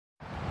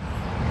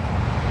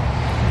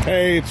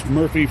Hey, it's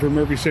Murphy from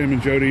Murphy, Sam,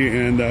 and Jody.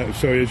 And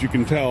so as you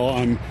can tell,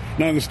 I'm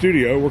not in the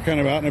studio. We're kind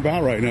of out and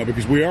about right now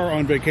because we are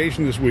on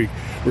vacation this week.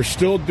 We're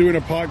still doing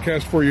a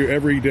podcast for you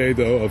every day,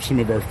 though, of some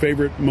of our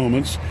favorite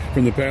moments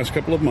from the past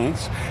couple of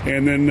months.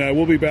 And then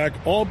we'll be back,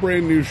 all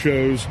brand new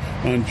shows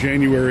on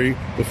January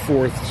the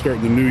 4th,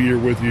 starting the new year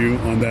with you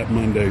on that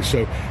Monday.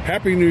 So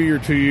Happy New Year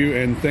to you,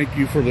 and thank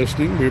you for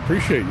listening. We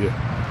appreciate you.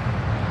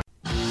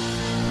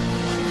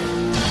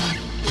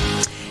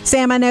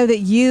 Sam, I know that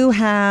you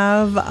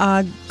have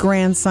a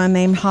grandson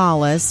named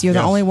Hollis. You're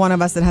the only one of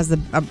us that has a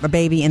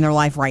baby in their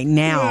life right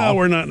now. Yeah,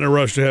 we're not in a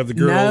rush to have the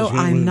girls. No,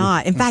 I'm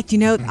not. In fact,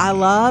 I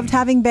loved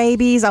having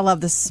babies. I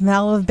love the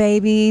smell of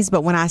babies.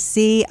 But when I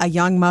see a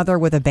young mother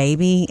with a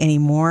baby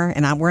anymore,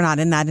 and we're not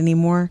in that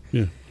anymore,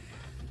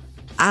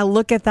 I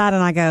look at that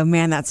and I go,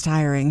 man, that's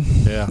tiring.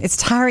 Yeah. It's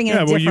tiring in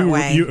a different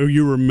way.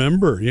 You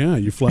remember,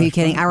 you flash. Are you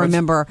kidding? I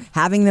remember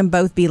having them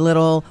both be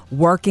little,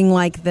 working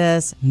like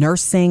this,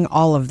 nursing,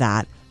 all of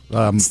that.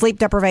 Sleep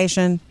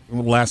deprivation.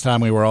 Last time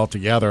we were all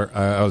together,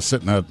 I was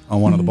sitting on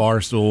one of the bar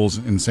stools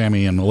in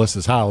Sammy and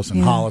Melissa's house,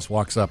 and Hollis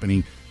walks up and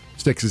he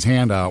sticks his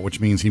hand out,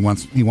 which means he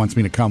wants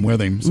me to come with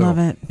him. So Love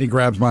it. He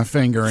grabs my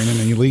finger and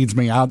then he leads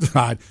me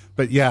outside.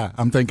 But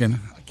I'm thinking,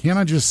 can't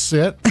I just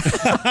sit?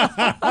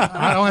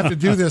 I don't have to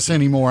do this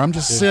anymore. I'm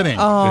just sitting.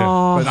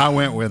 Oh. But I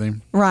went with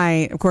him.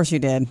 Right. Of course you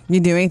did.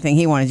 You'd do anything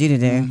he wanted you to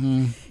do.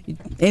 Mm-hmm.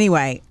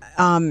 Anyway,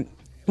 when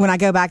I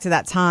go back to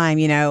that time,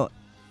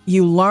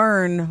 you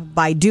learn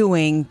by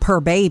doing per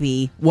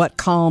baby what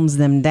calms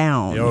them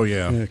down. Oh,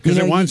 yeah. Because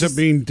it winds up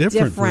being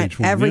different for each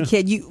one. Every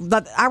kid.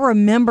 I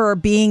remember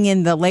being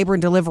in the labor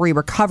and delivery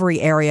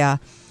recovery area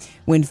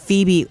when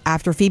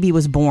after Phoebe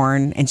was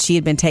born and she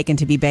had been taken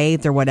to be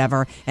bathed or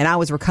whatever, and I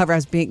was recovering. I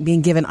was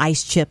being given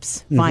ice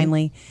chips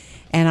finally.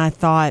 And I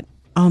thought,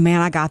 oh,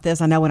 man, I got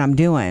this. I know what I'm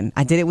doing.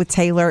 I did it with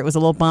Taylor. It was a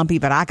little bumpy,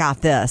 but I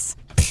got this.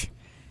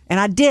 And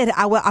I did.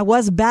 I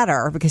was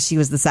better because she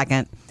was the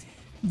second.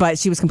 But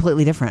she was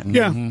completely different.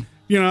 Yeah.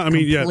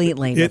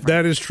 Completely different.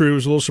 That is true. It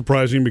was a little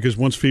surprising because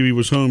once Phoebe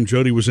was home,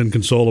 Jody was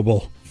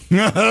inconsolable. All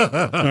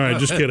right,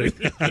 just kidding.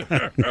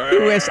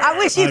 I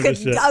wish you could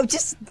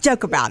just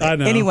joke about it. I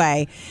know.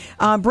 Anyway,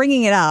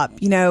 bringing it up,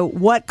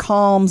 what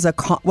calms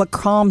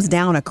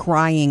down a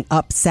crying,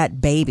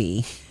 upset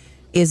baby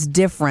is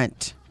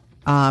different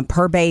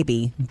per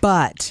baby.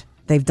 But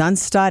they've done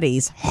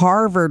studies.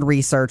 Harvard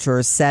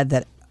researchers said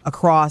that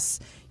across,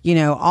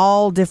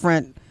 all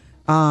different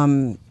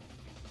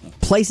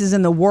places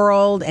in the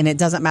world, and it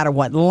doesn't matter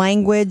what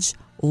language,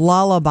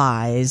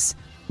 lullabies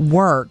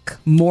work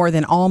more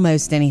than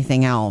almost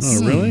anything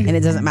else. Oh, really? And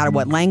it doesn't matter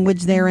what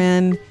language they're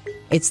in.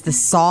 It's the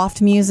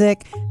soft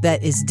music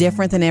that is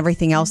different than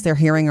everything else they're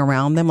hearing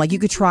around them. Like you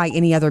could try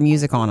any other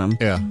music on them.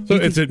 Yeah. So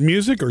is it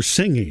music or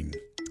singing?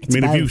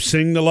 If you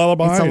sing the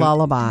lullaby? It's a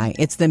lullaby.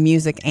 It's the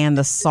music and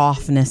the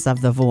softness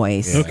of the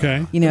voice.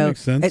 Okay. That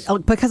makes sense.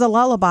 Because a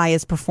lullaby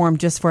is performed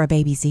just for a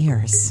baby's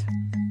ears.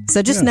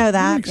 So just know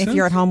that if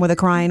you're at home with a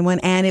crying one,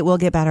 and it will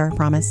get better, I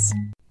promise.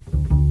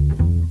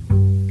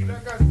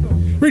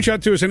 Reach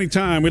out to us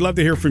anytime. We'd love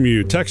to hear from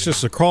you. Text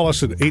us or call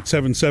us at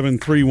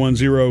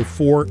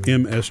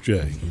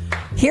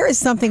 877-310-4MSJ. Here is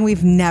something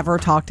we've never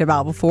talked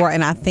about before,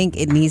 and I think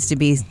it needs to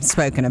be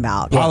spoken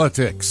about.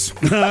 Politics.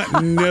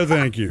 No,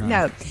 thank you.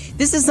 No,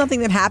 this is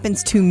something that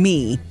happens to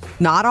me,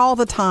 not all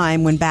the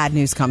time when bad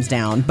news comes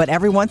down, but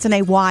every once in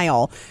a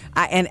while,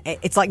 and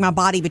it's like my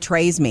body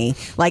betrays me.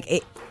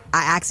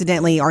 I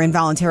accidentally or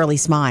involuntarily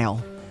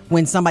smile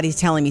when somebody's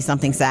telling me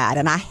something sad,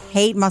 and I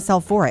hate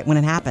myself for it when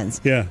it happens.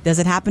 Yeah. Does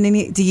it happen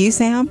to you,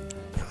 Sam?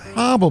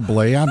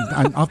 Probably.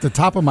 I'm off the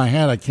top of my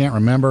head, I can't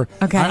remember.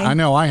 Okay. I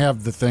know I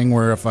have the thing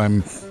where if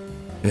I'm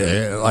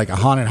like a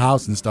haunted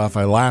house and stuff,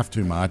 I laugh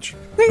too much.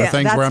 Yeah, the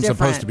things that's where I'm different.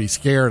 supposed to be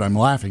scared, I'm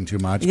laughing too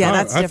much. Yeah,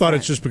 that's I thought different.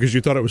 it's just because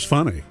you thought it was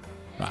funny.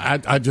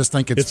 I just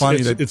think it's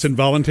funny that it's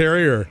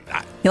involuntary, or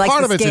He likes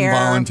part to of it's scare.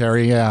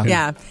 involuntary. Yeah.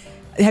 Yeah.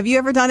 Have you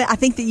ever done it? I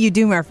think that you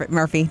do,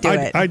 Murphy. Do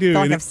it. I do. I feel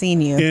like and I've seen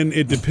you. And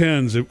it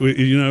depends. You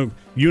and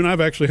I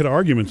have actually had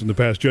arguments in the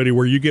past, Jody,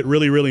 where you get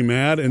really, really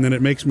mad, and then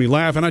it makes me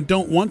laugh, and I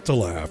don't want to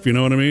laugh. You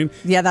know what I mean?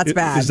 Yeah, that's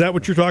bad. Is that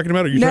what you're talking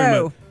about? Or are you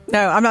talking about?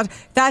 No, I'm not.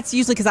 That's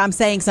usually because I'm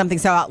saying something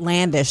so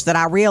outlandish that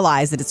I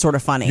realize that it's sort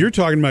of funny. You're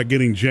talking about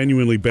getting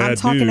genuinely bad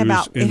news. I'm talking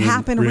about, it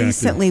happened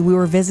recently. We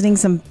were visiting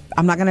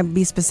I'm not going to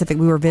be specific.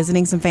 We were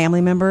visiting some family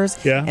members.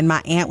 Yeah. And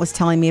my aunt was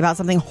telling me about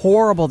something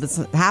horrible that's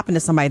happened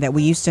to somebody that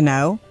we used to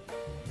know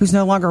who's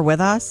no longer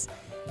with us.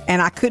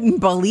 And I couldn't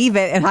believe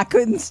it. And I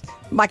couldn't,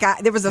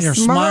 there was a You're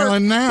smirk.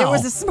 smiling now. There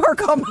was a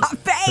smirk on my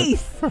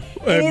face.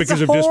 Because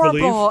it's of horrible.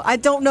 disbelief? I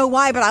don't know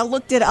why, but I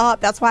looked it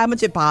up. That's why how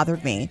much it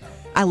bothered me.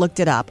 I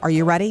looked it up. Are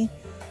you ready?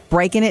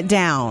 Breaking it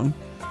down.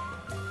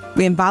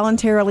 We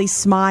involuntarily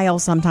smile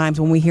sometimes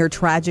when we hear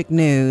tragic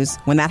news.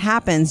 When that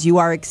happens, you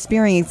are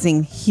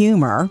experiencing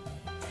humor.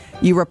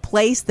 You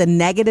replace the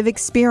negative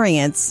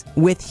experience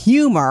with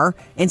humor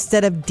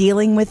instead of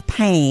dealing with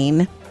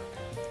pain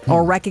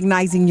or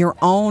recognizing your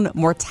own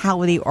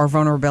mortality or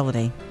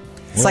vulnerability.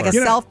 It's like a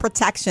Lord.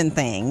 self-protection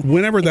thing.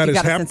 Whenever if that you've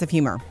has got a sense of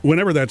humor.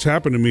 Whenever that's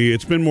happened to me,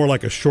 it's been more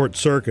like a short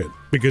circuit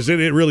because it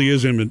really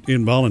is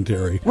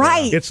involuntary.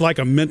 Right. It's like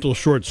a mental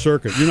short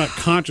circuit. You're not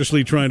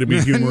consciously trying to be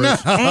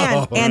humorous.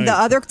 And the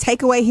other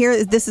takeaway here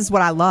is this is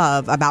what I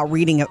love about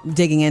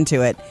digging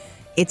into it.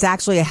 It's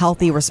actually a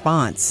healthy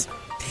response.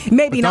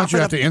 Maybe But not. don't you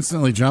have to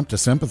instantly jump to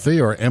sympathy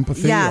or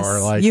empathy? Yes, Or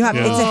like, you have.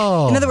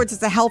 Yeah. In other words,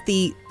 it's a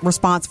healthy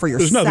response for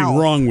yourself. There's nothing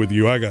wrong with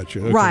you. I got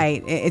you. Okay.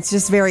 Right. It's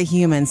just very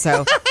human.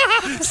 So.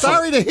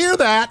 Sorry to hear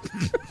that.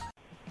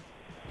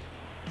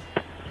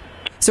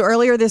 So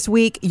earlier this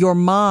week, your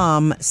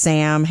mom,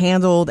 Sam,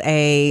 handled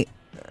a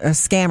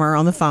scammer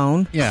on the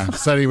phone. Yeah,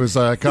 said he was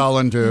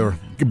calling to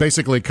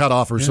basically cut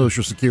off her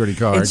Social Security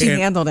card. And she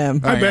handled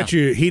him. I bet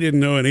you he didn't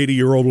know an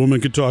 80-year-old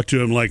woman could talk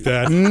to him like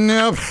that.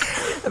 Nope.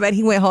 I bet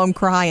he went home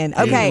crying.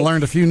 Okay. He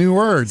learned a few new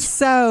words.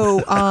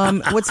 So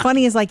what's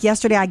funny is like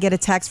yesterday I get a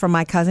text from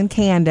my cousin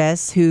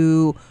Candace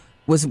who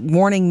was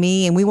warning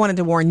me, and we wanted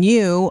to warn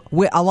you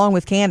along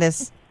with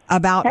Candace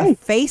about a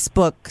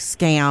Facebook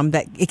scam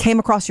that it came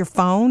across your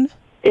phone.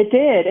 It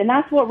did, and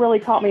that's what really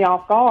caught me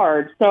off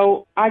guard.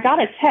 So I got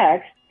a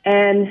text,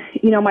 and,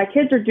 my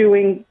kids are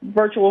doing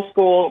virtual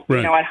school,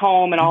 Right. at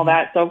home and all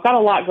that, so I've got a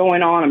lot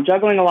going on. I'm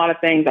juggling a lot of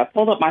things. I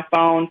pulled up my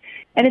phone,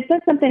 and it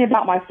said something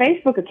about my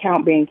Facebook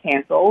account being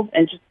canceled,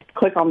 and just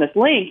click on this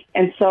link.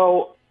 And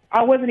so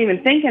I wasn't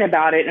even thinking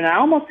about it, and I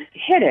almost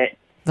hit it.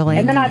 The link.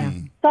 And then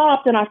I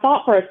stopped, and I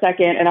thought for a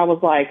second, and I was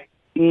like,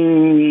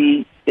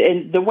 and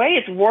the way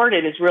it's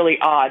worded is really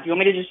odd. Do you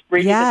want me to just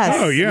read Yes. the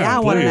text? Oh, yeah, I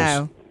want to please.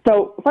 know.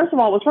 So, first of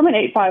all, it was from an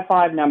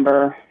 855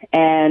 number,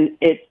 and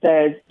it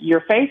says,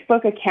 your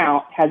Facebook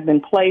account has been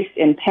placed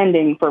in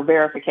pending for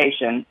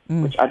verification,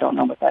 which I don't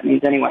know what that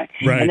means anyway.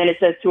 Right. And then it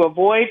says, to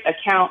avoid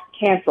account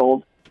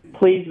canceled,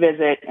 please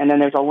visit, and then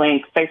there's a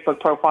link,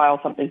 Facebook profile,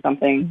 something.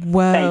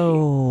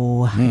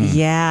 Whoa.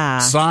 Yeah.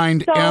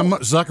 Signed So- M.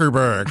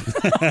 Zuckerberg.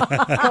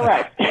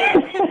 Correct.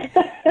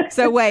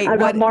 So wait, I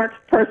got Mark's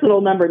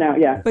personal number now,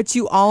 yeah. but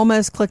you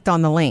almost clicked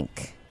on the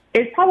link.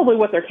 It's probably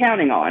what they're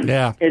counting on,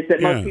 Yeah. is that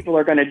Yeah. most people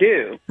are going to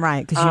do.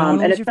 Right. Because you don't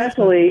And lose your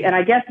especially, and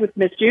I guess with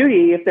Miss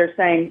Judy, if they're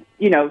saying,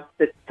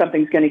 that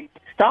something's going to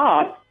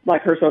stop,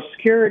 like her Social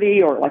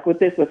Security or like with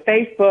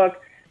Facebook,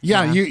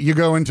 Yeah, you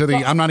go into the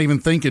I'm not even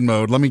thinking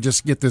mode. Let me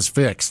just get this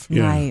fixed.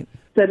 Yeah. Right.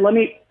 said, let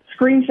me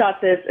screenshot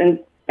this.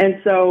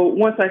 And so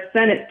once I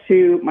sent it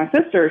to my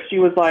sister, she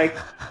was like,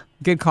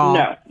 Good call.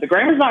 no, the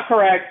grammar's not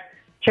correct.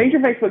 Change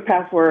your Facebook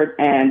password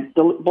and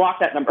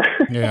block that number.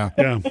 Yeah.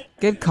 Yeah.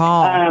 Good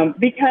call.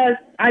 Because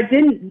I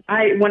skimmed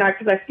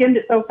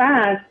it so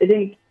fast, I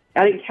didn't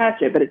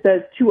catch it, but it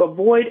says to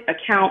avoid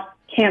account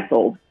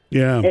canceled.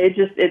 Yeah.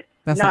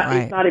 That's not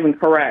right. It's not even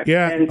correct.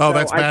 Yeah. And Oh, so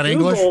that's I bad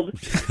English?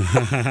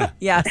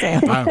 Yeah,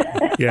 Sam.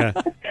 Yeah.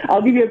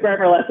 I'll give you a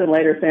grammar lesson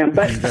later, Sam.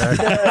 But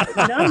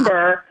the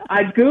number,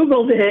 I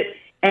Googled it,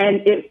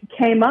 and it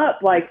came up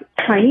like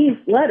Chinese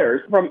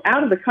letters from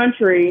out of the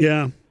country.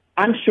 Yeah.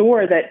 I'm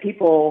sure that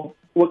people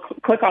will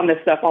click on this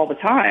stuff all the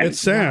time. It's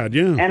sad.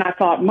 Yeah. And I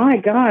thought, my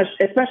gosh,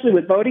 especially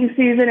with voting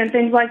season and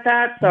things like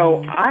that.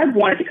 So I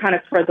wanted to kind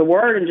of spread the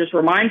word and just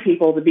remind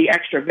people to be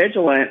extra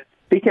vigilant.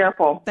 Be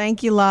careful.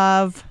 Thank you,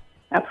 love.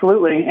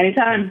 Absolutely.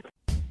 Anytime.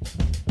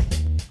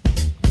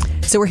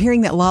 So we're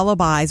hearing that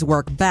lullabies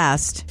work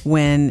best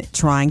when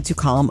trying to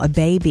calm a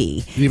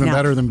baby. Even Now-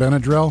 better than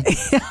Benadryl.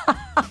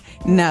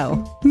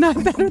 No, not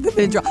better than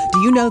Benadryl. Do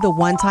you know the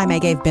one time I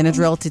gave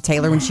Benadryl to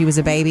Taylor when she was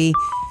a baby?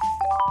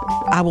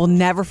 I will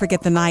never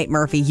forget the night,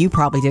 Murphy. You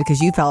probably did because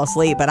you fell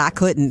asleep, but I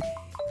couldn't.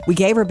 We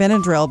gave her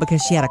Benadryl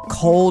because she had a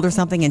cold or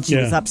something and she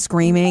was Yeah. up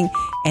screaming,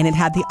 and it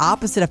had the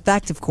opposite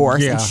effect, of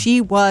course. Yeah. And she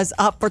was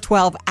up for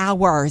 12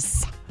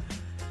 hours.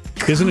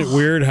 Isn't it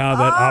weird how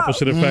that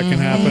opposite effect can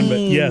happen? But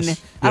yes.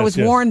 I was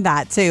yes. warned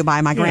that too by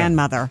my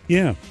grandmother.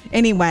 Yeah.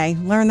 Anyway,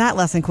 learn that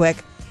lesson quick.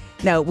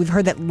 No, we've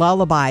heard that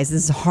lullabies,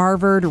 this is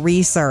Harvard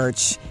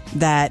research,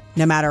 that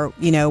no matter,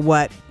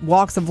 what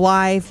walks of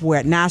life,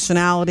 what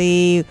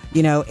nationality,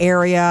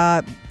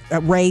 area,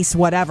 race,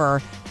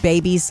 whatever,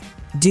 babies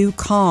do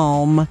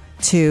calm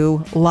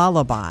to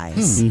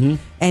lullabies.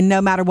 And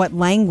no matter what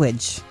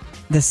language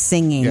the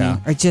singing Yeah.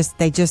 or it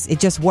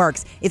just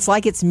works. It's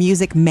like it's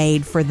music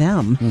made for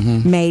them,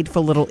 made for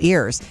little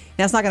ears.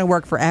 Now it's not going to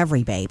work for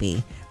every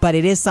baby, but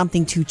it is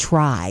something to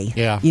try.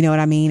 Yeah. You know what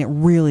I mean? It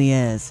really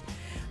is.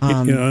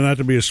 Not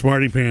to be a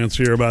smarty pants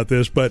here about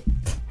this, but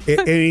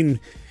I mean,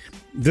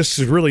 this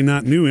is really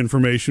not new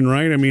information,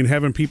 right? I mean,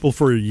 haven't people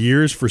for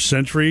years, for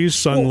centuries,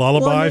 sung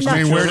lullabies? no, to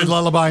I mean, where children? did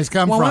lullabies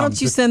come Well, from? why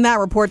don't you send that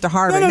report to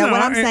Harvard? No,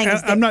 what I'm saying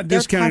is I'm not they're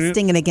discounting it.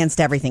 testing it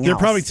against everything They're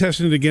else. probably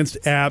testing it against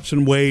apps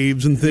and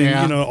waves and things,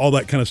 Yeah. all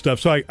that kind of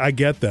stuff. So I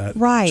get that.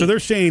 Right. So they're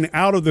saying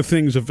out of the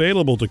things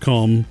available to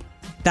calm,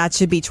 that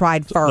should be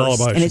tried first,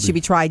 Lullaby and it should should be-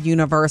 be tried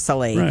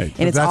universally. Right.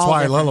 And it's That's all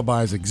why different.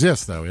 lullabies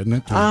exist, though, isn't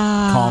it? To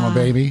calm a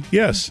baby.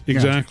 yes,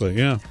 exactly,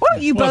 yeah. Why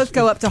don't you both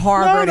go up to No,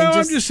 Harvard no, and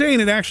I'm just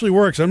saying it actually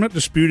works. I'm not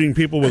disputing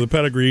people with a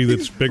pedigree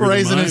that's bigger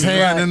Raising than mine. his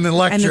hand in the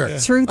lecture. And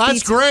the truth be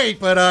That's great,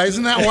 but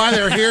isn't that why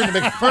they're here in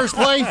the first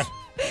place?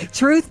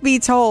 Truth be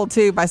told,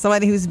 too, by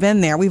somebody who's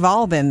been there, we've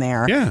all been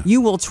there. Yeah.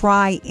 You will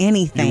try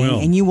anything You will.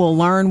 and you will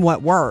learn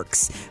what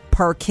works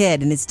per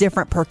kid, and it's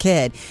different per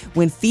kid.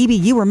 When Phoebe,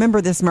 you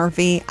remember this,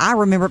 Murphy. I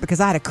remember it because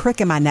I had a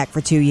crick in my neck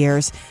for 2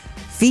 years.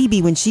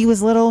 Phoebe, when she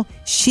was little,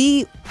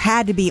 she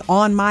had to be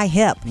on my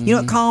hip. You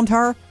know what calmed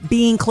her?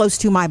 Being close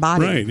to my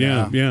body. Right,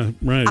 yeah,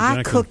 right. I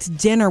Exactly. cooked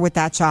dinner with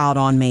that child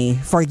on me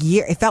for a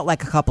year. It felt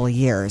like a couple of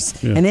years.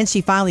 Yeah. And then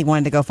she finally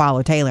wanted to go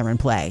follow Taylor and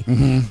play.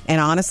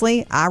 And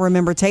honestly, I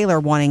remember Taylor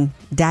wanting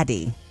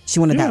daddy. She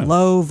wanted Yeah. that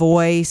low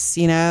voice,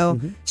 you know.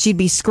 She'd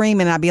be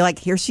screaming, and I'd be like,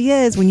 here she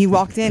is. When you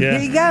walked in, Yeah.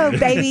 here you go,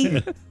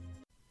 baby.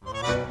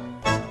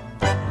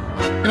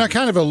 And I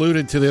kind of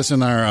alluded to this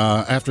in our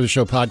after the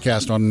show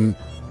podcast on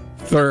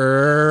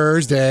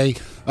Thursday.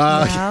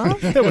 Well,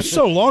 It was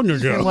so long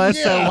ago. it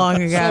was so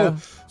long ago.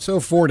 So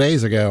 4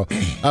 days ago,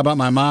 about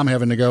my mom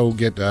having to go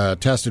get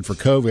tested for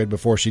COVID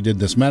before she did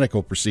this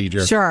medical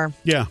procedure. Sure.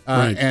 Yeah,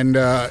 right. And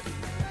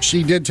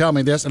she did tell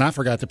me this, and I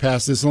forgot to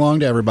pass this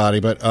along to everybody,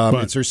 but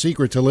it's her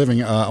secret to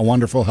living a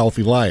wonderful,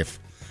 healthy life.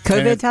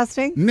 COVID And-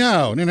 testing?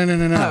 No.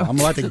 I'm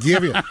about to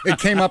give you. It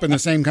came up in the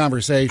same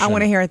conversation. I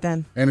want to hear it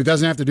then. And it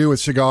doesn't have to do with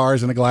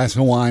cigars and a glass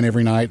of wine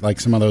every night like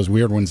some of those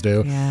weird ones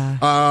do.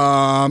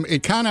 Yeah.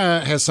 It kind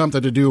of has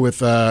something to do with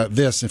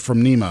this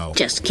from Nemo.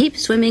 Just keep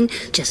swimming,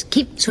 just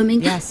keep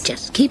swimming, Yes.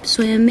 just keep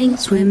swimming,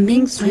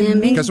 swimming,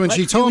 swimming. Because when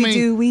she told me,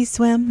 Do we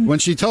swim? when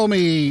she told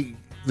me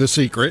the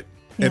secret,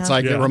 it's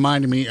like it Yeah.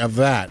 reminded me of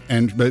that.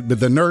 And but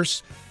the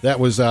nurse that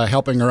was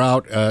helping her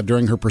out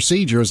during her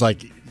procedure was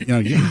like,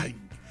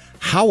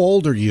 how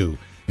old are you?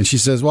 And she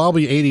says, well, I'll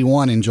be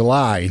 81 in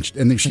July.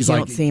 And then she's You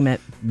like, don't seem it.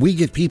 we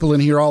get people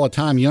in here all the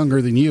time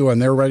younger than you, and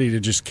they're ready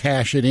to just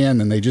cash it in,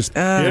 and they just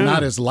they're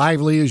not as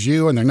lively as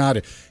you, and they're not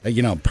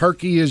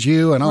perky as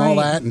you, and all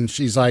Right. that. And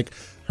she's like,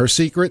 her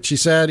secret, she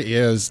said,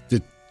 is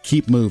to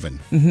keep moving,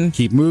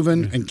 keep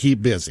moving, and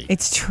keep busy.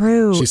 It's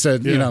true. She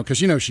said, because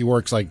she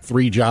works like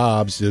 3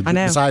 jobs. I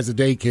know. Besides the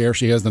daycare,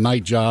 she has the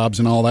night jobs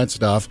and all that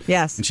stuff.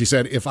 Yes. And she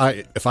said, if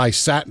I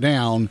sat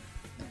down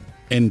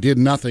and did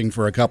nothing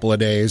for a couple of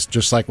days,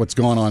 just like what's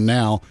going on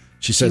now,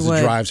 she says would.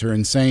 it drives her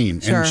insane.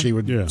 Sure. And she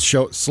would Yeah.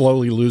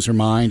 slowly lose her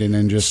mind and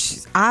then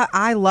just...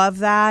 I love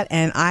that,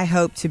 and I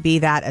hope to be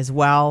that as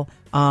well.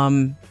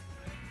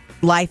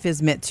 Life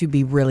is meant to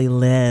be really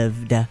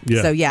lived. Yeah.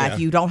 So, if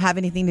you don't have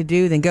anything to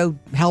do, then go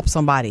help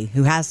somebody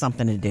who has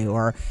something to do.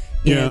 Or,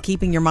 you know,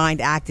 keeping your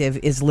mind active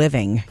is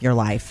living your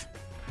life.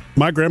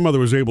 My grandmother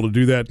was able to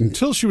do that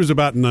until she was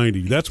about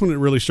 90. That's when it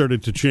really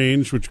started to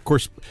change, which, of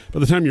course,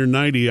 by the time you're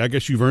 90, I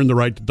guess you've earned the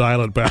right to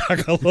dial it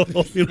back a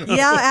little.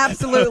 Yeah,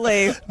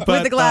 absolutely.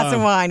 With a glass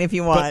of wine if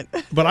you want.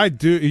 But I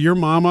do. Your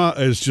mama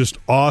is just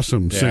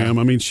awesome, Sam.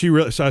 I mean, she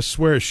really, I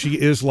swear, she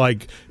is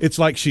like, it's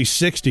like she's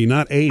 60,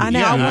 not 80. I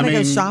know. I want to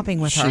go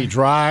shopping with her. She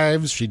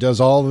drives, she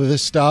does all of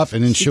this stuff,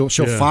 and then she'll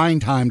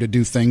find time to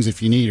do things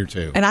if you need her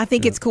to. And I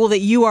think it's cool that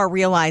you are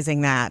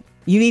realizing that.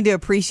 You need to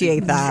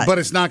appreciate that. But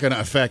it's not going to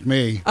affect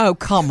me. Oh,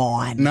 come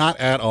on. Not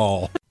at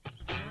all.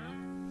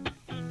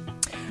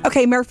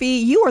 Okay, Murphy,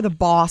 you are the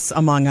boss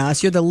among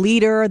us. You're the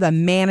leader, the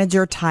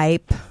manager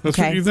type. That's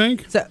okay? what you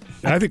think? So,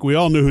 I think we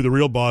all know who the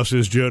real boss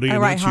is, Jody. all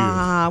And right, that's ha, you.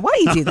 ha, ha. Why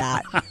do you do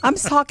that? I'm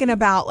just talking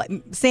about, like,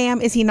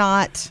 Sam, is he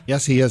not?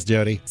 Yes, he is,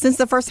 Jody. Since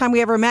the first time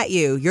we ever met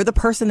you, you're the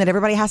person that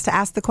everybody has to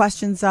ask the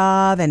questions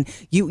of, and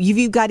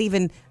you've got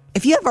even,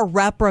 if you have a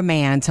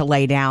reprimand to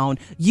lay down,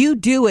 you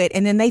do it,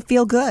 and then they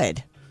feel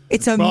good.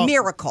 It's a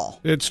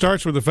miracle. It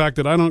starts with the fact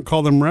that I don't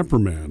call them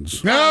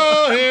reprimands.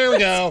 Oh, here we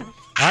go.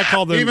 I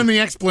call them Even the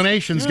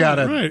explanation's got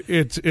it. Right.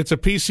 It's a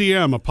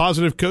PCM, a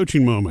positive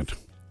coaching moment.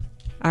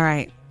 All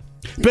right.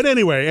 But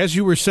anyway, as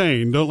you were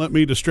saying, don't let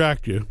me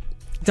distract you.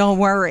 Don't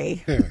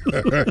worry.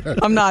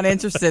 I'm not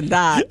interested in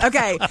that.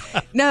 Okay.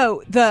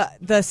 No,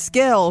 the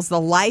skills, the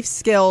life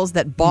skills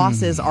that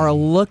bosses are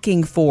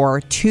looking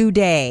for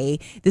today,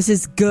 this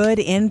is good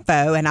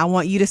info, and I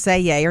want you to say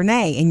yay or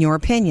nay in your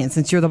opinion,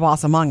 since you're the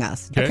boss among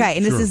us. Okay.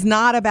 And this sure. is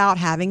not about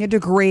having a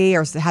degree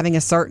or having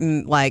a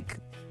certain, like,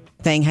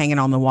 thing hanging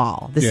on the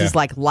wall. This is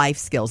like life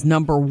skills.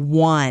 Number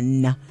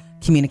 1,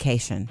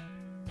 communication.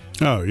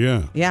 Oh,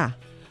 yeah. Yeah.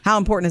 How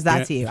important is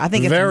that to you? I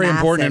think it's Very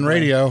important in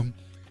massively. radio.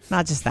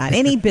 Not just that.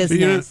 Any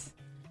business.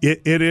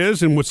 It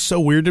is, and what's so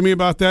weird to me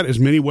about that is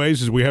many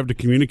ways as we have to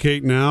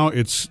communicate now,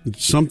 it's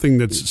something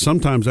that's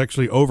sometimes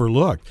actually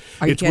overlooked.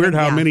 Are you It's weird kidding?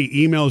 how Yeah. many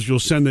emails you'll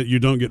send that you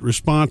don't get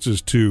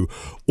responses to,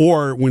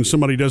 or when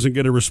somebody doesn't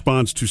get a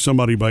response to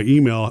somebody by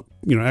email,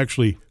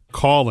 actually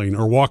calling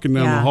or walking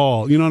down the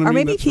hall. You know what I mean? Or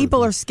maybe That sort of people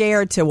thing. are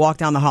scared to walk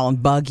down the hall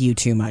and bug you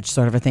too much,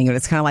 sort of a thing. But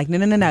it's kind of like,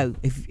 no.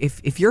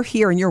 If you're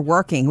here and you're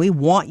working, we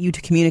want you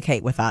to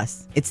communicate with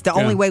us. It's the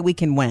only way we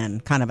can win,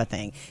 kind of a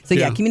thing. So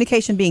Yeah.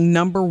 communication being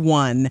number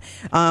 1.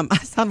 I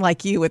sound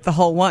like you with the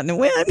whole wanting to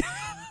win.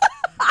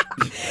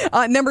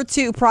 Number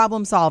 2,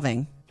 problem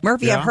solving.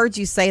 Murphy, I've heard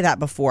you say that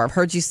before. I've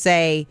heard you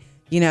say,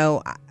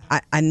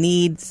 I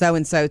need so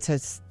and so to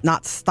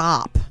not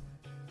stop.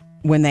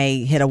 when they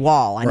hit a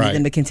wall. I Right. need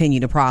them to continue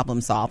to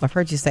problem solve. I've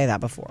heard you say that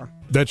before.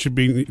 That should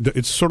be.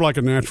 It's sort of like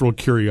a natural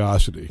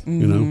curiosity,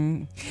 you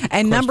know.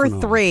 And number for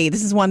 3,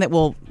 this is one that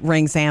will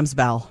ring Sam's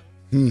bell.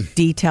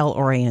 Detail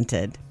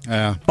oriented.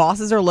 Yeah.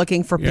 Bosses are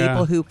looking for Yeah.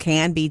 people who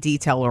can be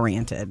detail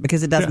oriented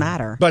because it does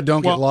matter. But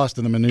don't Well- get lost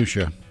in the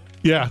minutia.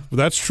 Yeah,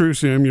 that's true,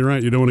 Sam. You're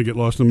right. You don't want to get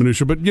lost in the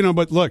minutia, but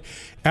but look,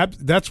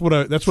 that's what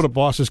a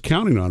boss is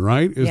counting on,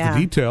 right? Is Yeah. the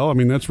detail. I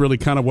mean, that's really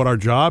kind of what our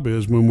job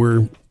is when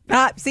we're.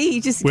 See,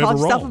 you just We have called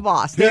a yourself role. a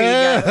boss. There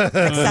you go.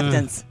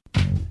 Acceptance.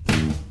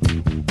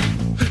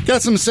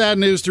 Got some sad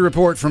news to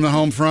report from the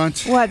home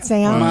front. What,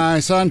 Sam? My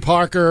son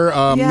Parker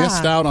Yeah.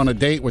 missed out on a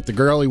date with the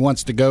girl he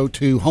wants to go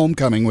to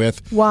homecoming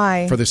with.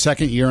 Why? For the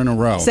second year in a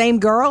row. Same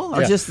girl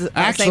or Yeah. just the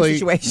Actually-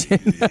 same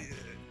situation?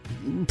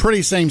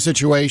 Pretty same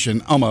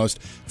situation, almost.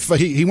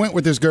 He went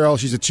with this girl.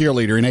 She's a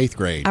cheerleader in 8th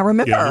grade. I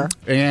remember. Yeah.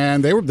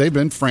 And they've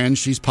been friends.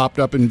 She's popped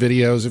up in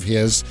videos of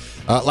his.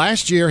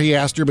 Last year he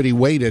asked her, but he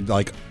waited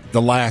like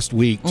the last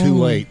week too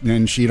late,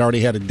 and she'd already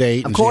had a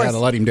date, Of and course. she had to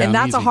let him down. And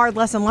that's easy. a hard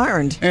lesson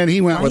learned. And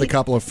he went with a Right.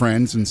 couple of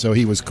friends, and so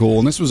he was cool.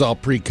 And this was all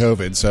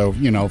pre-COVID, so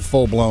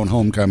full blown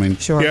homecoming.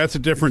 Sure. Yeah, it's a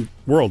different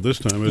world this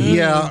time, isn't it?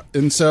 Yeah,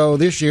 and so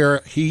this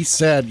year he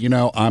said,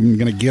 I'm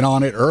going to get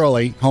on it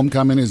early.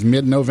 Homecoming is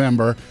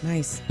mid-November.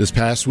 Nice. This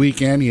past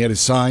weekend, he had his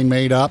sign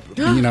made up.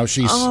 And,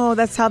 she's Oh,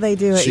 that's how they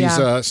do it.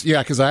 she's Yeah.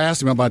 because I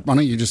asked him about why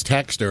don't you just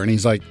text her, and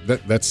he's like,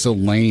 that's so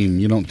lame.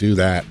 You don't do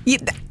that.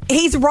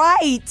 He's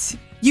right.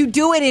 You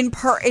do it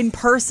in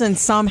person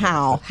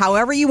somehow,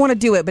 however you want to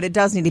do it, but it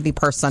does need to be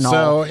personal.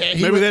 So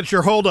Maybe that's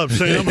your holdup,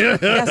 Sam. yeah,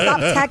 stop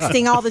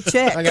texting all the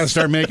chicks. I got to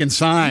start making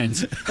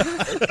signs.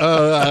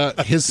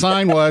 His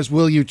sign was,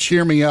 "Will you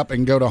cheer me up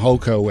and go to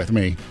HOCO with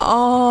me?"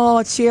 Oh,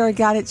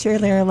 got it,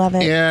 cheerleader, love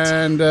it.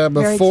 And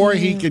before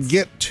he could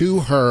get to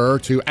her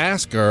to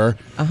ask her,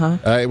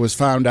 it was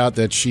found out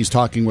that she's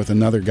talking with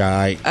another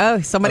guy.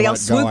 Oh, somebody about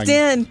else swooped going.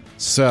 in.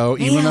 So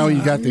even though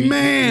you got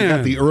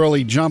the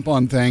early jump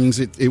on things,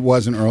 it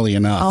wasn't early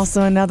enough.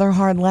 Also, another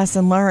hard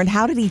lesson learned.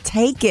 How did he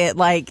take it?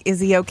 Like, is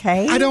he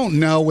okay? I don't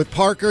know. With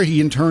Parker,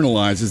 he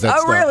internalized that Oh,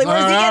 stuff. really? Where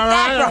does he get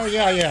that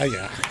from?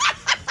 Yeah.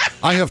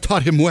 I have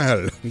taught him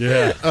well.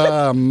 Yeah.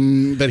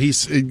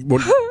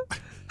 But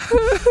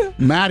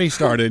Maddie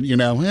started,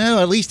 well,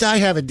 at least I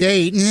have a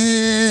date.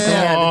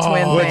 Yeah, the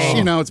twin Which,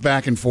 thing. it's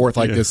back and forth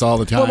like this all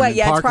the time. Well, wait, And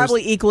yeah, it's Parker's-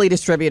 probably equally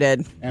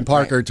distributed. And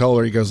Parker told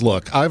her, he goes,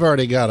 look, I've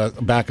already got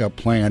a backup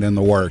plan in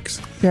the works.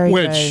 Very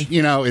Which,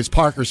 good. is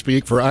Parker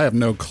speak for, I have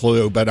no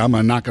clue, but I'm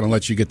not going to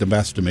let you get the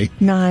best of me.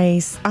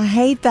 Nice. I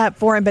hate that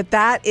for him, but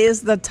that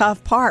is the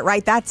tough part,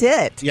 right? That's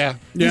it. Yeah.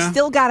 You Yeah.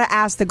 still got to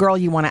ask the girl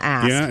you want to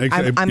ask. Yeah,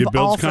 I'm it all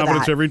builds for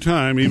confidence that. every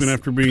time, even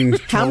after being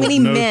How told many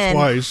no men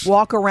twice.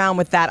 walk around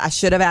with that I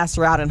should have asked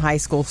her out in high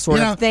school sort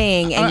of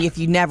thing, and if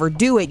you never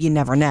do it, you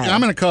never know.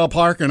 I'm going to call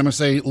Parker and I'm going to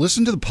say,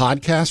 listen to the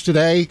podcast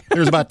today.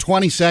 There's about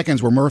 20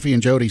 seconds where Murphy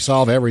and Jody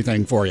solve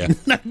everything for you.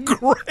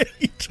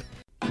 Great.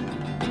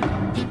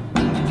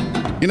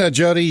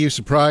 Jody, you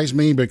surprised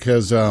me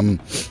because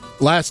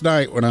last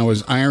night when I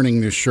was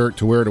ironing this shirt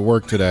to wear to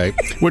work today.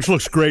 Which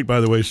looks great,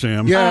 by the way,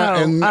 Sam. Yeah,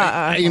 Oh, and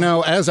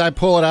as I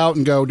pull it out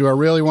and go, do I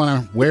really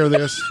want to wear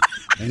this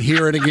and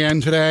hear it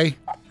again today?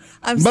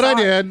 But I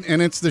did, and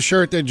it's the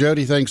shirt that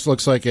Jody thinks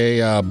looks like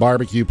a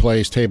barbecue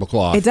place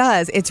tablecloth. It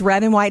does. It's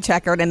red and white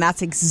checkered, and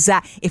that's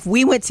exact. If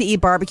we went to eat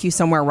barbecue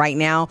somewhere right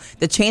now,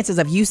 the chances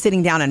of you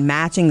sitting down and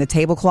matching the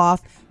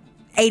tablecloth,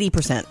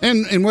 80%.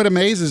 And what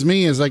amazes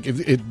me is like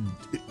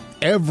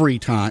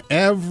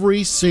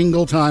every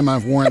single time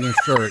I've worn this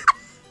shirt.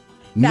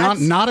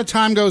 Not a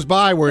time goes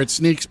by where it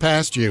sneaks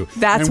past you.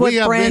 That's and what we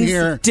have friends been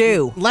here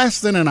do. Less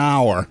than an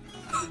hour.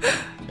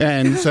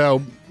 And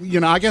so,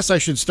 I guess I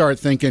should start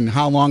thinking,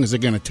 how long is it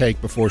going to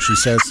take before she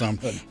says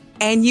something?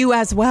 And you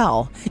as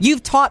well.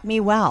 You've taught me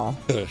well.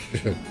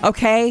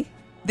 Okay?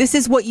 This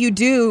is what you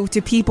do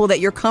to people that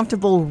you're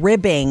comfortable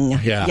ribbing.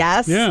 Yeah.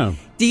 Yes? Yeah.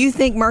 Do you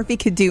think Murphy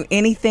could do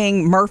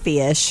anything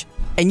Murphy-ish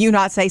and you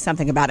not say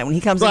something about it when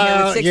he comes in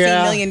here with 16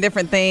 million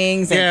different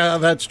things? And Yeah,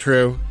 that's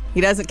true.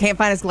 he can't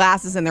find his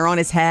glasses and they're on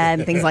his head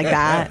and things like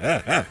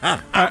that.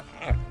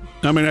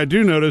 I mean, I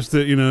do notice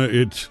that,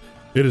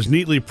 it is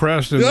neatly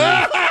pressed and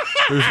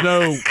there's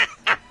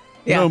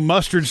no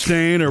mustard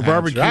stain or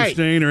barbecue right.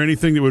 stain or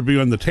anything that would be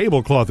on the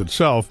tablecloth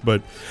itself.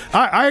 But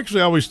I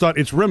actually always thought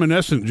it's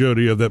reminiscent,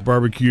 Jody, of that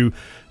barbecue,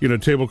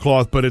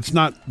 tablecloth, but it's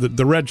not,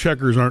 the red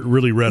checkers aren't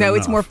really red No, enough.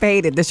 it's more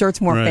faded. The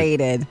shirt's more Right.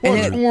 faded. Well,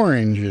 And it's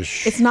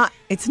orangish. it's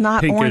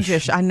not Pinkish.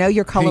 orangish. I know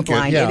you're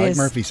colorblind. Yeah, it like is.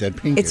 Murphy said,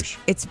 pinkish.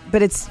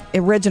 But it's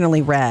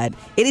originally red.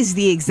 It is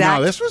the exact.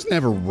 No, this was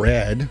never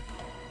red.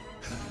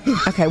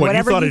 Okay, What, you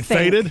whatever thought you it think,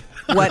 faded?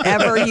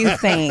 whatever you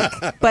think,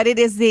 but it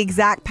is the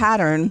exact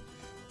pattern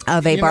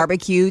of a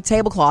barbecue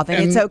tablecloth,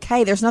 and it's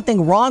okay. There's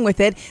nothing wrong with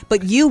it,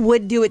 but you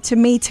would do it to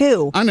me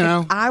too. I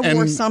know. If I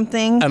wore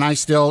something, and I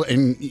still,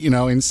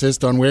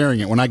 insist on wearing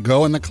it when I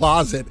go in the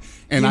closet,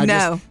 and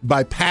just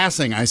by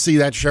passing, I see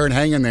that shirt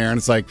hanging there, and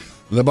it's like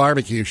the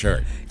barbecue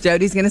shirt.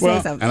 Jody's going to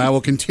say something, and I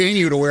will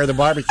continue to wear the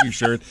barbecue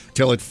shirt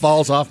till it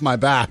falls off my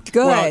back.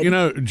 Good.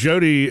 Well,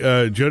 Jody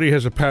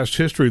has a past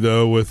history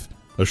though with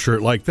a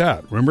shirt like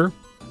that. Remember?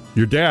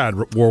 Your dad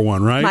wore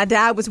one, right? My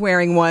dad was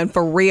wearing one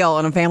for real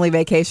on a family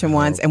vacation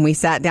once, and we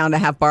sat down to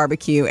have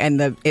barbecue, and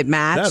it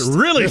matched. That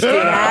really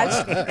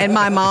matched. And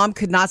my mom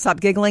could not stop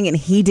giggling, and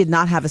he did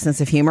not have a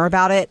sense of humor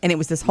about it. And it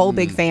was this whole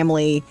big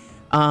family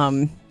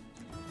inside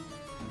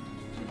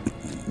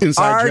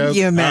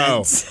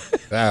argument.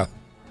 Joke?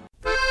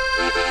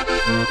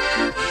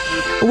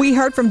 We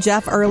heard from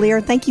Jeff earlier.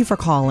 Thank you for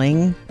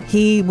calling.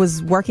 He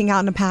was working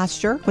out in a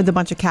pasture with a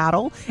bunch of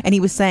cattle, and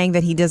he was saying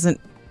that he doesn't.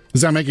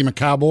 Does that make him a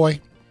cowboy?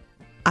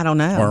 I don't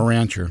know. Or a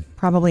rancher?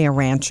 Probably a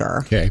rancher.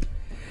 Okay.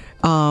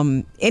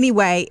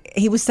 Anyway,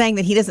 he was saying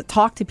that he doesn't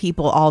talk to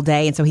people all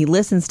day, and so he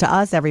listens to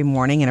us every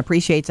morning and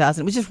appreciates us.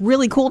 And it was just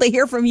really cool to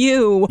hear from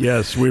you.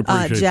 Yes, we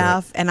appreciate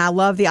Jeff. that. And I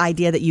love the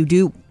idea that you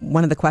do.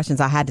 One of the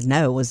questions I had to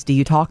know was, do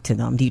you talk to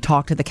them? Do you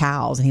talk to the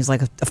cows? And he's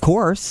like, of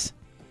course.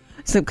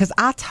 So, because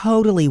I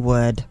totally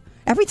would.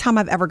 Every time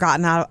I've ever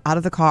gotten out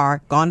of the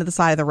car, gone to the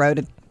side of the road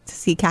to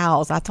see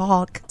cows, I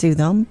talk to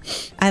them,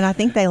 and I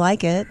think they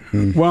like it.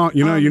 Well,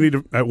 you need to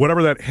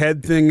whatever that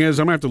head thing is.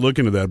 I'm gonna have to look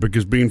into that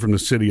because being from the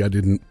city, I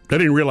didn't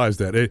realize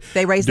that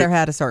they raise their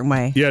head a certain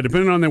way. Yeah,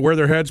 depending on where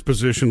their head's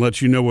positioned,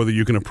 lets you know whether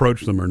you can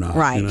approach them or not.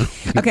 Right.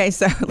 Okay,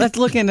 so let's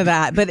look into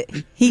that. But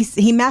he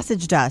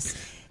messaged us.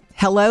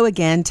 Hello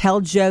again. Tell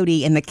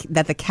Jody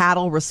that the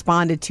cattle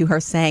responded to her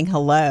saying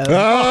hello.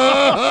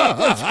 Oh,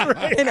 that's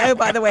great. And oh,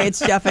 by the way, it's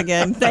Jeff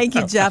again. Thank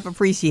you, Jeff.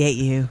 Appreciate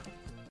you.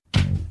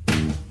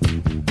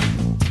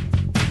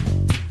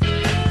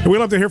 We'd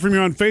love to hear from you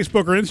on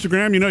Facebook or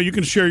Instagram. You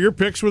can share your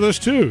pics with us,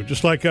 too,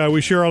 just like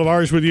we share all of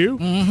ours with you.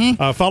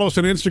 Mm-hmm. Follow us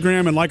on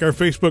Instagram and like our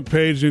Facebook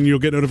page, and you'll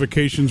get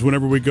notifications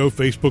whenever we go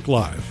Facebook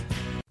Live.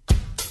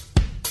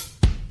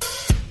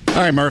 All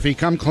right, Murphy,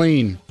 come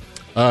clean.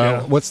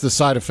 What's the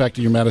side effect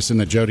of your medicine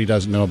that Jody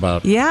doesn't know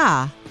about?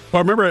 Yeah. Well,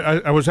 I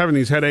remember I was having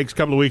these headaches a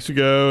couple of weeks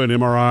ago, and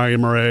MRI,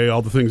 MRA,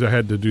 all the things I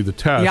had to do the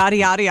test. Yada,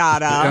 yada,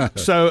 yada.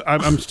 So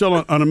I'm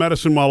still on a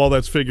medicine while all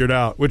that's figured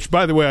out, which,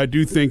 by the way, I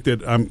do think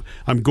that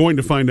I'm going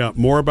to find out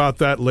more about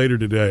that later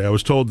today. I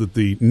was told that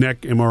the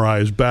neck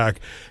MRI is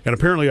back, and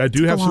apparently I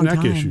do have some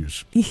neck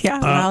issues. Yeah,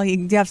 well,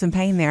 you do have some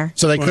pain there.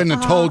 So they couldn't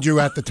have told you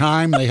at the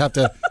time. They have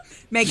to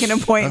make an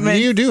appointment.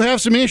 You do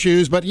have some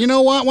issues, but you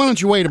know what? Why don't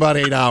you wait about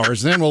 8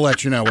 hours, then we'll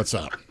let you know what's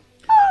up.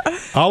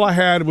 All I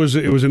had was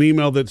an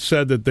email that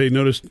said that they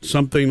noticed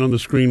something on the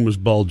screen was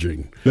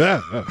bulging.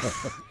 Yeah.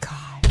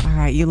 God. All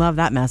right, you love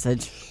that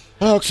message.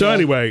 Okay. So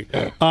anyway,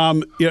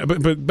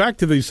 but back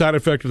to the side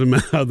effect of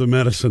the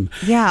medicine.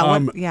 Yeah,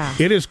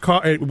 it is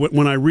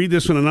when I read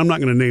this one, and I'm not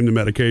going to name the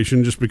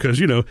medication just because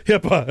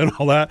HIPAA and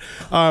all that.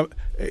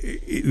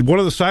 One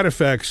of the side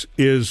effects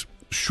is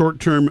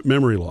short-term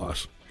memory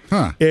loss.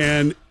 Huh.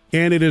 And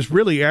it has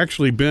really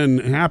actually been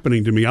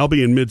happening to me. I'll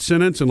be in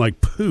mid-sentence and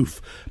like,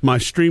 poof, my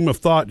stream of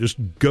thought just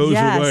goes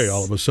away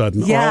all of a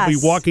sudden. Or I'll be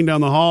walking down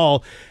the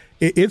hall.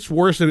 It's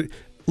worse than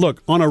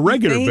look, on a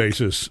regular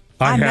basis,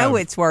 I know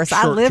it's worse.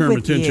 I live with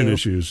attention you.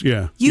 issues.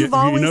 Yeah. You've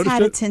always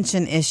had it?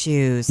 attention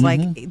issues. Mm-hmm.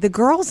 Like the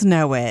girls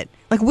know it.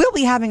 Like we'll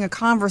be having a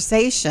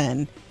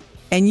conversation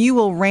and you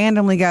will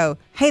randomly go,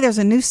 "Hey, there's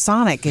a new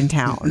Sonic in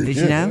town. Did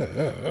you know?"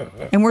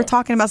 And we're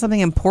talking about something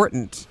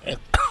important.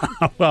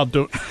 Well,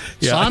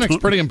 Sonic's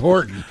pretty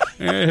important.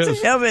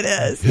 It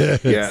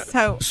is. Yeah.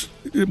 So,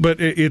 but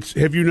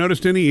have you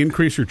noticed any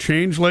increase or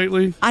change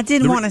lately? I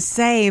didn't want to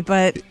say,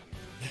 but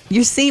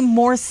you seem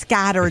more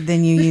scattered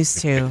than you used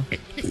to. Yeah.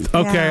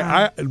 Okay.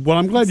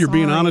 I'm glad you're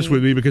being honest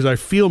with me because I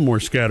feel more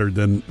scattered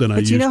than I used to.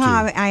 But you know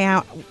how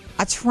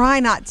I try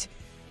not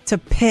to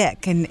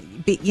pick and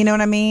be, you know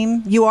what I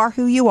mean? You are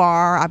who you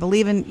are. I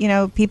believe in,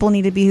 people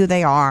need to be who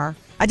they are.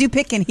 I do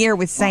pick in here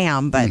with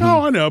Sam, but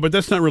no, I know, but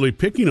that's not really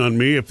picking on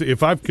me.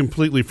 If I've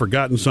completely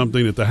forgotten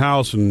something at the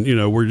house and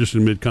we're just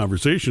in mid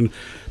conversation,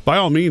 by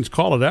all means,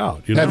 call it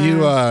out. Have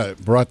you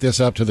brought this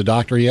up to the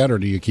doctor yet, or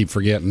do you keep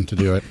forgetting to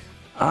do it?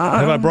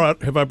 Have I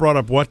brought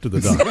up what to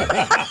the doctor?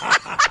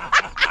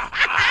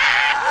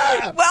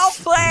 Well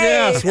played.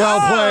 Yes, well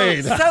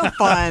played. So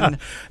fun.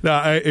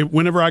 Now,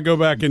 whenever I go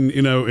back and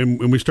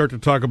and we start to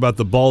talk about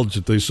the bulge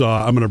that they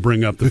saw, I'm going to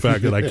bring up the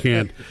fact that I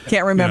can't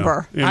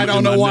remember. I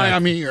don't know why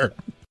I'm here.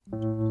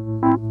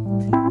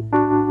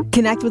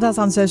 Connect with us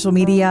on social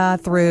media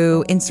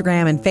through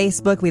Instagram and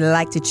Facebook. We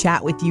like to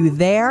chat with you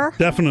there.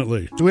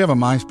 Definitely. Do we have a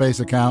MySpace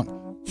account?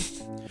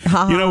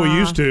 We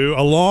used to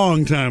a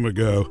long time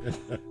ago.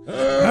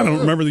 I don't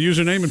remember the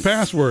username and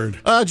password.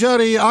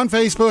 Jody, on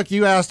Facebook,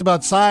 you asked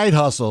about side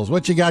hustles.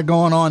 What you got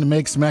going on to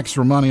make some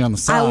extra money on the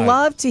side? I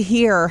love to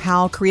hear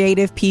how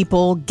creative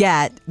people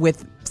get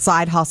with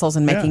side hustles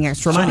and making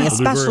extra money, Sounds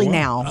very especially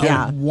well. now.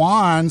 Yeah.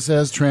 Juan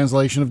says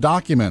translation of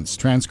documents,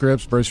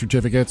 transcripts, birth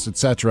certificates,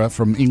 etc.,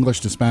 from English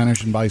to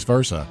Spanish and vice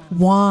versa.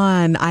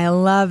 Juan, I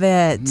love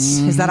it.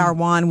 Is that our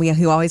Juan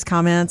who always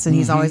comments and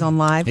he's always on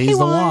live? He's Hey, the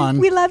one.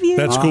 We love you.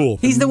 That's cool.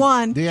 He's the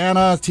one.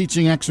 Deanna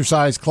teaching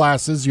exercise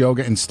classes,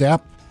 yoga and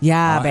step.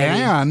 Yeah,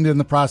 baby. And in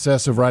the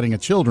process of writing a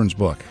children's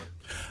book.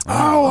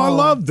 Oh, I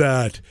love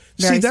that.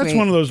 Very See, that's sweet.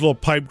 one of those little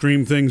pipe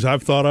dream things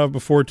I've thought of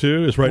before,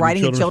 too, is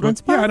writing a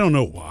children's book? Yeah, I don't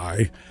know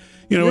why.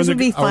 You know, This in would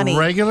be funny. A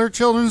regular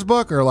children's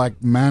book or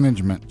like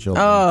management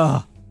children?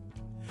 Oh,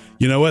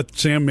 you know what,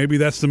 Sam? Maybe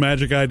that's the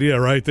magic idea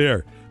right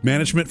there.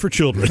 Management for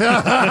children. it'd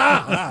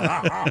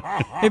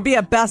be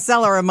a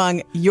bestseller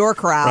among your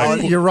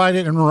crowd. You write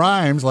it in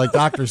rhymes like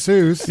Dr.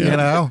 Seuss, you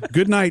know.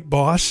 Good night,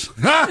 boss.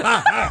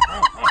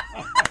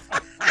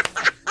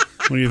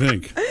 What do you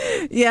think?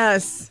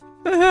 Yes.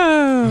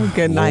 Oh,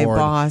 good night, Lord.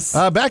 boss.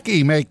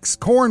 Becky makes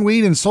corn,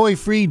 wheat, and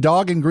soy-free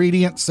dog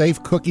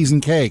ingredient-safe cookies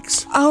and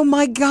cakes. Oh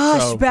my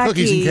gosh, So, Becky.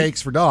 cookies and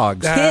cakes for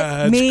dogs. Hit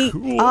That's me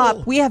cool.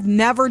 up. We have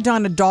never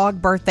done a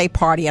dog birthday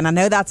party, and I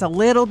know that's a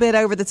little bit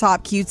over the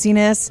top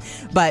cutesiness,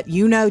 but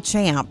you know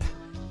Champ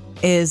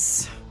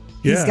is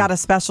he's Yeah. got a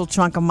special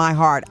chunk of my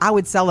heart. I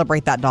would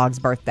celebrate that dog's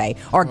birthday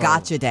or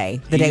gotcha day,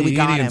 the day we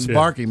got Edie him. and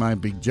Sparky might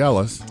be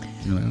jealous,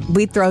 you know.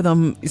 We'd throw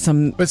them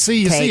some But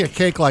see, you see a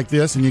cake like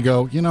this and you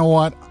go, you know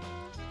what?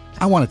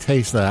 I want to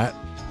taste that.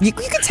 You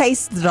could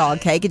taste the dog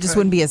cake. It just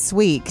wouldn't be as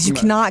sweet because you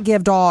cannot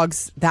give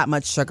dogs that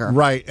much sugar.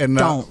 Right. And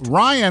Don't.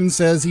 Ryan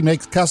says he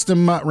makes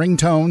custom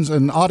ringtones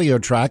and audio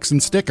tracks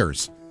and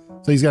stickers.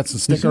 So he's got some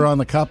sticker on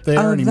the cup there,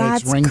 Oh, and he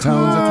makes that's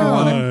ringtones if you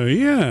want it.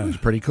 Yeah.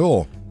 Pretty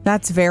cool.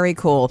 That's very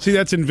cool. See,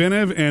 that's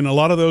inventive, and a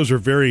lot of those are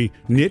very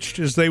niched,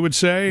 as they would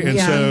say. And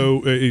Yeah.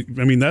 so, I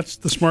mean, that's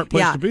the smart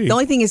place Yeah. to be. The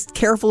only thing is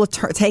careful of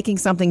taking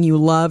something you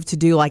love to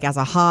do like as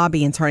a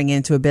hobby and turning it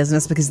into a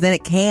business because then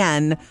it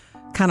can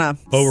kind of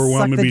Overwhelm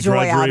suck and the be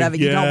joy out drudgery. of it.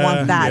 You don't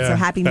want that. Yeah, So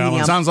happy balance.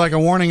 medium. Sounds like a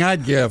warning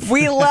I'd give.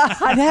 We love,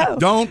 I know.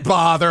 Don't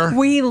bother.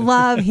 We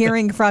love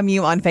hearing from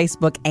you on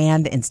Facebook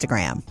and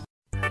Instagram.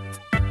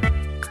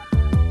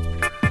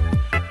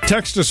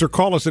 Text us or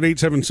call us at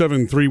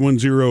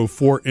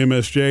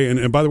 877-310-4MSJ.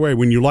 And by the way,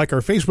 when you like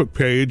our Facebook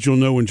page, you'll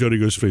know when Jody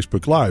goes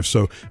Facebook Live.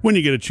 So when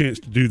you get a chance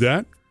to do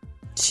that,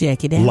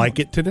 Check it out. like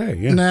it today.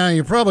 Yeah. Now,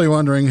 you're probably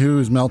wondering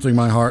who's melting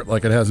my heart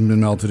like it hasn't been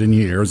melted in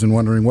years and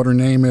wondering what her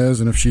name is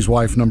and if she's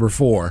wife number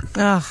 4.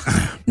 Ugh,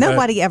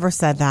 nobody ever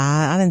said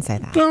that. I didn't say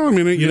that. No, I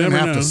mean, you didn't never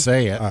have know. to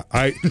say it.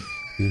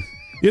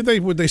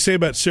 What they say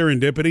about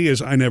serendipity is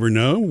I never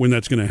know when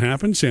that's going to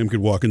happen. Sam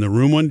could walk in the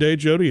room one day,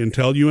 Jody, and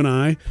tell you and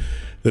I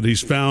that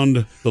he's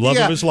found the love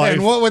of his life.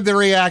 And what would the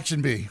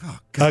reaction be? Oh,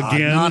 God,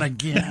 Again? not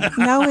again.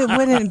 No, it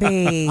wouldn't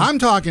be. I'm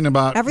talking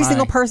about Every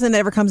single person that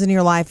ever comes into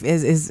your life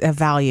is a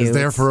value. is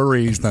there for a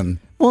reason.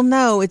 Well,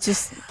 no, it's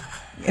just.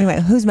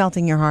 Anyway, who's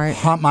melting your heart?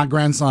 My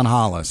grandson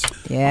Hollis.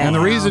 Yeah. And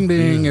the reason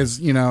being is,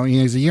 you know,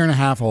 he's a year and a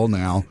half old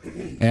now.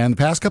 And the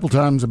past couple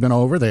times I've been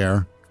over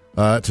there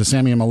to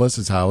Sammy and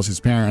Melissa's house, his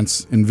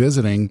parents, and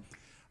visiting.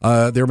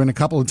 There have been a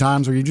couple of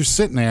times where you're just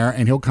sitting there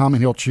and he'll come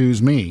and he'll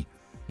choose me.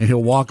 And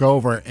he'll walk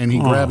over and he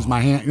grabs my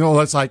hand. You know,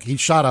 it's like he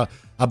shot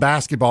a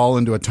basketball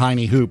into a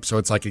tiny hoop, so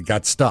it's like it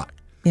got stuck.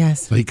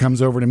 Yes. So he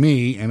comes over to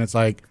me and it's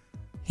like,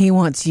 He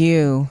wants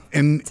you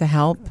and to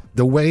help.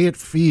 the way it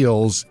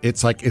feels,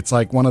 it's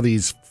like one of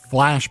these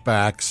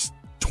flashbacks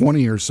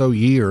 20 or so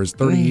years,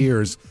 30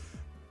 years,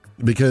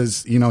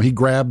 because, you know, he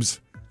grabs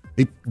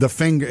the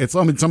finger. It's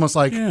almost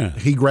like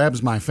he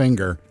grabs my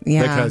finger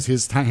because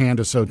his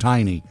hand is so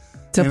tiny.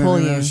 To pull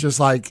you. It's just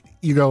like,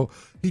 you go,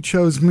 he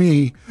chose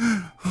me.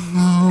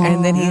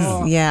 And then he's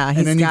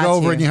And then you got go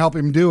over you. and you help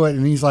him do it.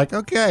 And he's like,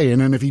 okay.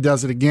 And then if he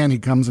does it again, he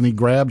comes and he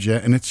grabs you.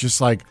 And it's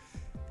just like,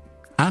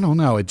 I don't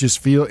know. It just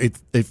feels,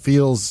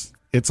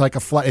 it's like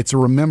it's a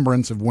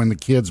remembrance of when the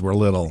kids were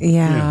little.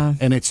 Yeah.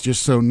 And it's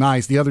just so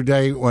nice. The other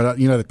day,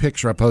 the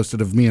picture I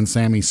posted of me and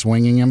Sammy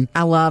swinging him,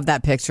 I love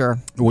that picture.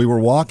 we were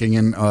walking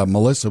and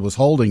Melissa was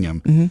holding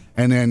him. Mm-hmm.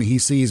 And then he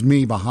sees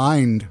me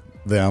behind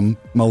them,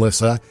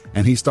 Melissa,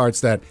 and he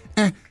starts that,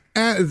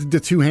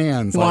 the two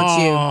hands. Like,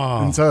 Wants you.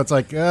 and so it's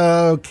like,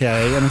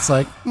 okay. And it's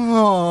like,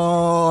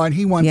 oh, and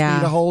he wants Yeah.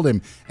 me to hold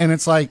him. And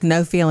it's like,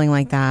 No feeling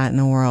like that in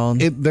the world.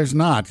 there's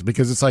not,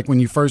 because it's like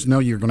when you first know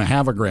you're going to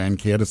have a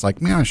grandkid, it's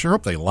like, man, I sure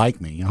hope they like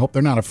me. I hope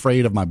they're not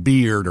afraid of my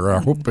beard, or I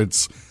hope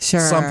it's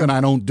Sure. something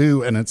I don't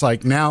do. And it's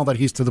like now that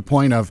he's to the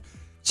point of,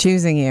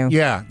 Choosing you.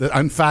 yeah,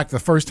 in fact, the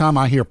first time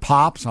I hear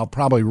pops, I'll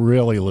probably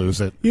really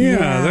lose it.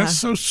 Yeah, that's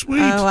so sweet.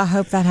 Oh, I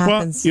hope that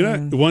happens Well,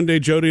 soon. one day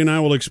Jody and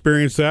I will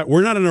experience that.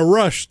 We're not in a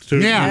rush to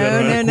Yeah. get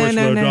No, of course,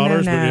 no, no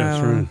dollars, no, but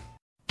yes, no.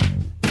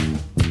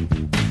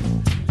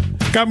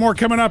 right. Got more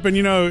coming up, and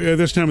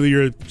this time of the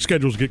year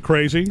schedules get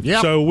crazy.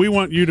 Yep. So we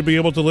want you to be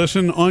able to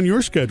listen on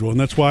your schedule, and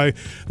that's why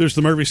there's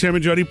the Murphy, Sam,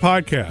 and Jody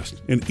podcast,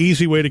 an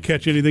easy way to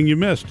catch anything you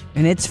missed.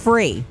 And it's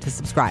free to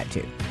subscribe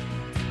to.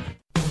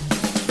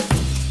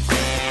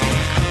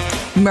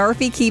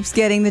 Murphy keeps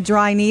getting the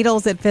dry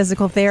needles at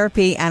physical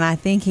therapy, and I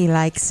think he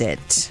likes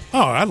it. Oh,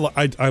 I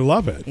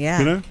love it. Yeah.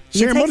 You know, You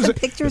Sam, take what is some it?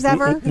 pictures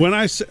ever? When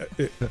I say,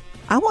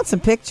 I want some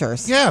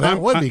pictures. Yeah, that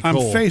would be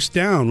cool. I'm face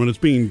down when it's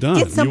being done.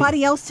 Get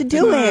somebody else to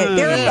do it.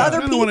 There are other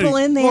I don't wanna- people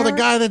in there. Well, the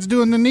guy that's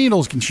doing the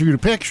needles can shoot a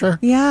picture.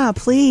 Yeah,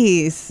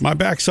 please. My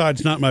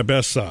backside's not my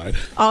best side.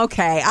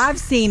 Okay, I've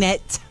seen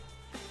it.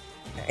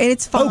 And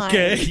it's fine.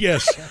 Okay,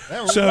 yes.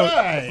 So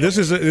this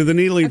is the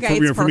needling Okay,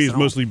 it's for me is personal.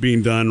 mostly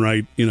being done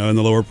right, in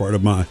the lower part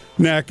of my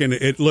neck, and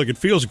it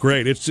feels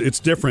great. It's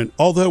different.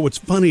 Although what's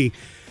funny,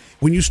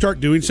 when you start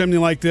doing something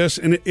like this,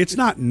 and it's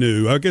not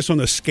new. I guess on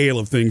the scale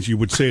of things, you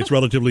would say it's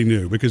relatively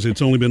new because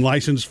it's only been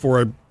licensed for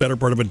a better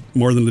part of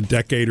more than a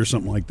decade or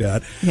something like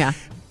that. Yeah.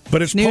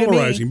 But it's New to me.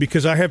 polarizing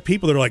because I have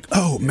people that are like,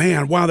 "Oh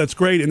man, wow, that's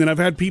great," and then I've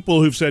had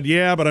people who've said,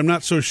 "Yeah, but I'm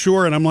not so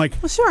sure," and I'm like,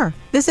 Well, sure.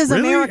 This is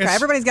Really? America. It's-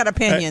 Everybody's got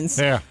opinions.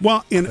 Yeah.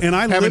 "Well," and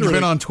I Haven't you literally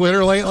been on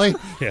Twitter lately?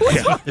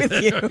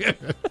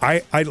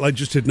 I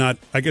just did not.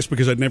 I guess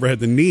because I'd never had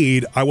the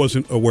need, I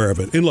wasn't aware of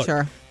it. And look,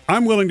 Sure.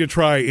 I'm willing to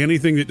try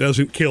anything that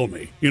doesn't kill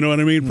me. You know what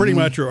I mean? Pretty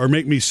much, or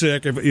make me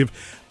sick. If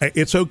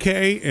it's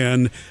okay,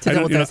 and To I deal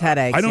don't, with you know, those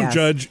headaches, I don't yes.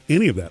 judge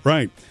any of that.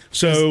 Right?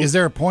 So Is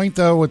there a point,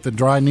 though, with the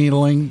dry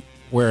needling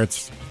where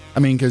it's,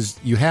 because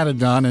you had it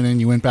done and then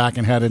you went back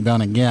and had it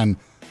done again,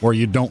 where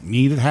you don't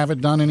need to have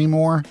it done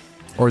anymore?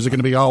 Or is it going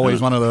to be always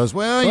one of those,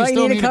 well, you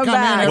still need to come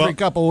back. in every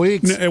couple of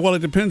weeks? Well, it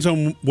depends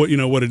on what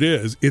it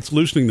is. It's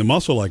loosening the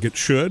muscle like it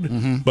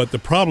should, but the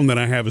problem that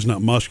I have is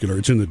not muscular;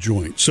 it's in the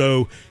joint.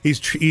 So he's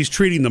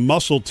treating the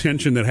muscle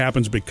tension that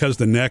happens because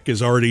the neck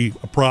is already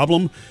a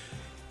problem.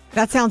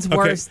 That sounds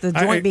worse. The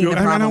joint being the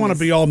problem. I don't want to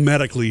be all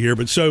medically here,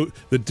 but so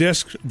the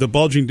disc, the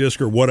bulging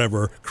disc or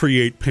whatever,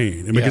 create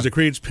pain, and because Yeah. it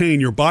creates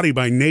pain, your body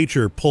by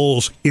nature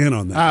pulls in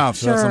on that. Ah,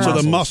 so that's Sure. So the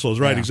muscles. muscles,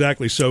 right? Yeah.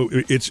 Exactly. So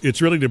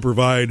it's really to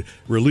provide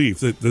relief.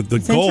 The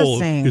goal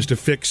interesting. is to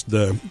fix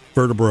the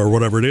vertebra or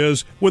whatever it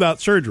is without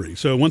surgery.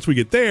 So once we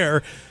get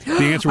there, the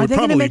answer Are would they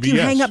going to probably make be you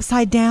yes. hang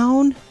upside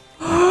down?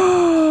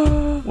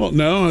 Well,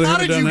 no. they How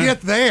haven't did done you that.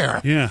 get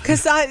there? Yeah.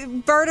 Because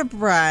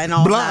vertebra and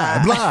all Blah,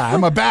 that. blah.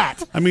 I'm a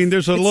bat. I mean, there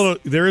is a little,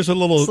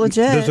 it's legit.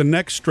 there's a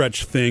neck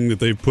stretch thing that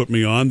they've put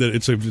me on that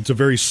it's a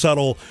very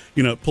subtle,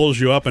 it pulls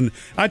you up. And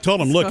I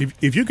told them, look,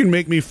 if you can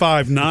make me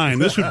 5'9",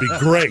 this would be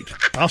great.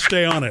 I'll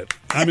stay on it.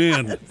 I'm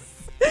in.